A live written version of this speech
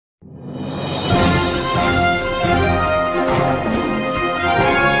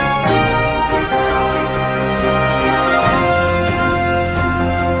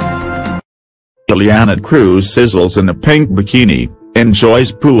Ileana D'Cruz sizzles in a pink bikini,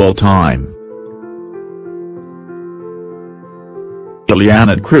 enjoys pool time.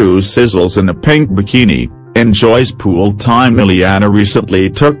 Ileana D'Cruz sizzles in a pink bikini, enjoys pool time. Ileana recently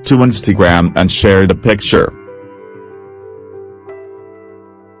took to Instagram and shared a picture.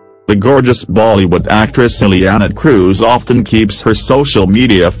 The gorgeous Bollywood actress Ileana D'Cruz often keeps her social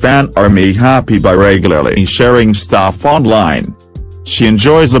media fan army happy by regularly sharing stuff online. She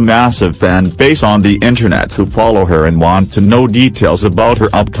enjoys a massive fan base on the internet who follow her and want to know details about her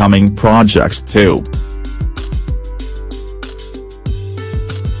upcoming projects too.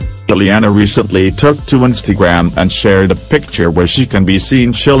 Ileana recently took to Instagram and shared a picture where she can be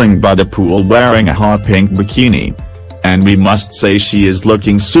seen chilling by the pool wearing a hot pink bikini. And we must say she is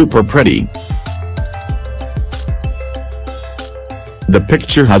looking super pretty. The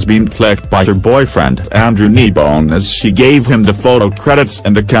picture has been clicked by her boyfriend Andrew Kneebone as she gave him the photo credits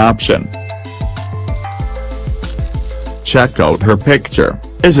and the caption. "Check out her picture,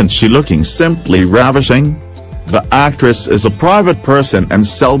 isn't she looking simply ravishing?" The actress is a private person and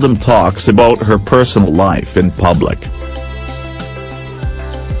seldom talks about her personal life in public.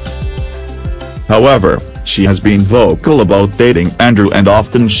 However, she has been vocal about dating Andrew and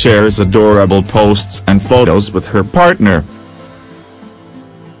often shares adorable posts and photos with her partner.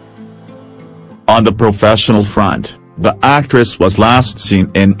 On the professional front, the actress was last seen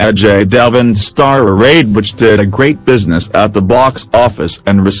in Ajay Devgn's Star Raid, which did a great business at the box office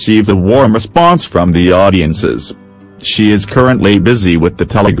and received a warm response from the audiences. She is currently busy with the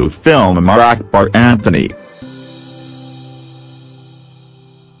Telugu film Mar Akbar Anthony.